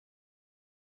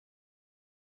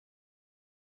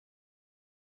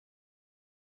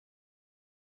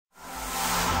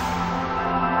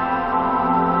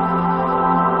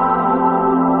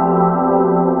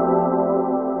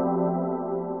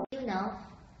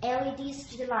LED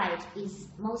streetlight is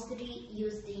mostly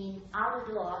used in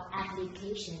outdoor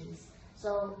applications,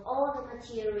 so all the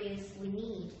materials we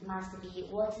need must be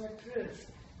waterproof.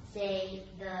 Say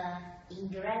the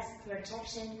ingress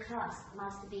protection class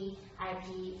must be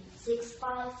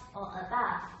IP65 or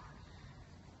above.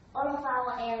 All of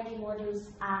our LED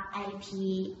modules are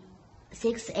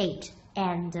IP68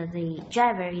 and the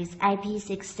driver is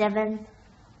IP67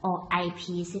 or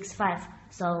IP65,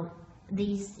 so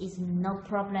this is no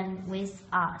problem with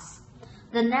us.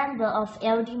 The number of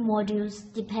LED modules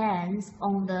depends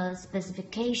on the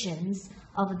specifications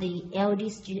of the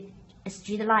LED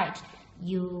streetlight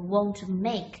you want to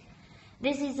make.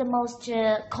 This is the most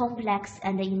complex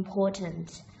and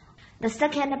important. The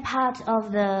second part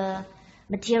of the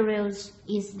materials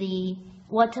is the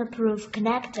waterproof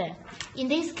connector. In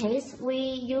this case, we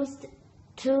used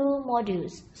 2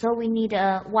 modules, so we need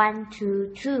a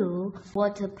 1-to-2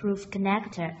 waterproof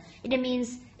connector. It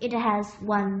means it has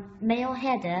 1 male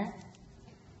header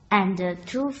and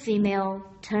 2 female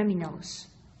terminals.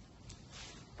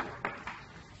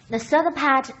 The third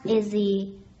part is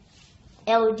the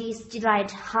LED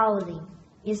streetlight housing.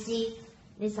 You see,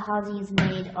 this housing is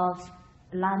made of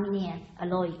aluminum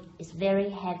alloy. It's very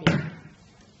heavy.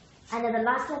 And the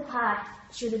last part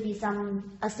should be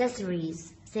some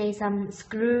accessories, say some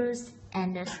screws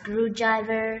and a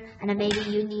screwdriver, and maybe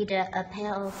you need a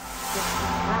pair of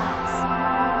gloves.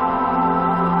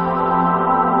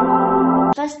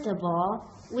 First of all,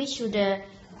 we should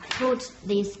put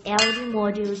these LED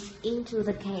modules into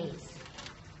the case.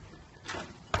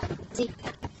 See,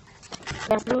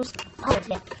 there are screws hold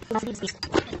here. You must leave this.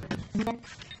 And then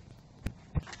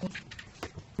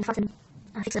fasten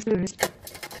and fix the screws.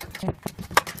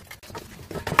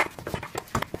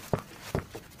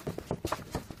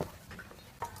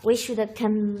 We should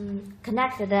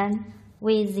connect them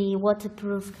with the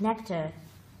waterproof connector.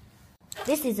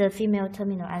 This is a female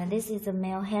terminal and this is a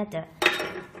male header.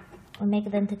 We make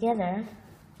them together.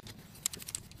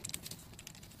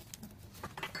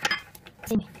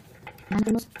 See me. And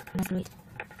then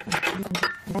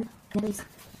there is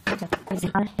water with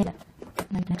the other header.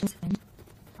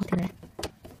 Okay.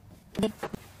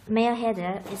 Male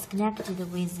header is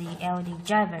connected with the LED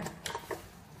driver.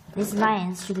 These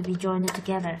lines should be joined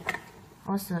together.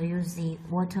 Also use the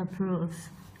waterproof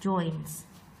joints.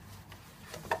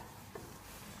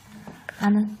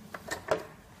 And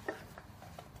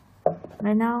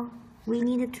right now we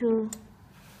need to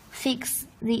fix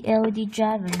the LED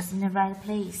drivers in the right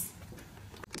place.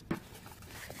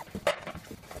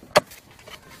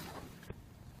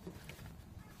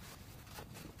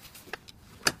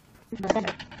 Then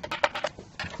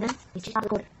we stitch up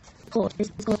the cord. This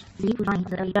is called the input line of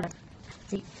the LED driver.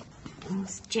 See, and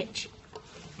stitch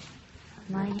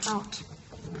line out.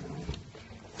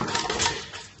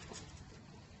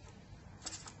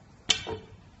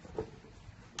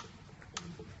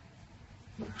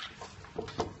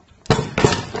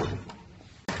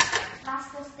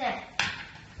 Last step,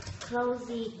 close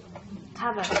the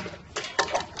cover and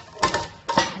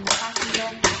fasten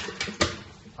them.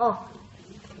 Oh.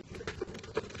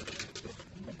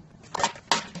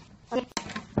 Okay.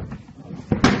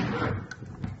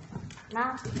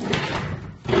 Now,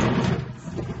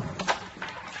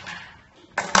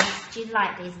 the street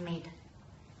light is made.